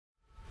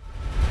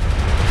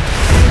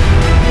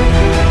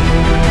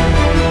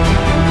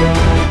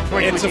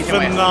It's a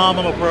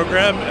phenomenal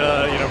program.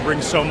 You know,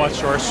 brings so much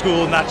to our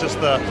school, not just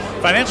the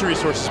financial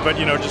resources, but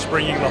you know, just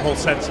bringing the whole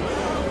sense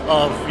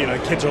of, you know,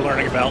 kids are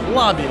learning about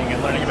lobbying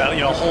and learning about,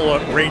 you know, a whole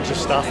range of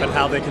stuff and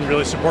how they can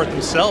really support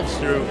themselves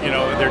through, you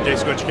know, their day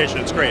school education.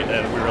 It's great,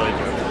 and we really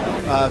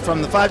do.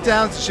 From the 5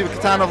 towns, Shiva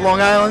Katana of Long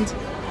Island,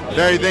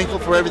 very thankful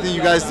for everything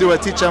you guys do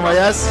at Teach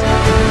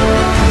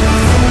NYS.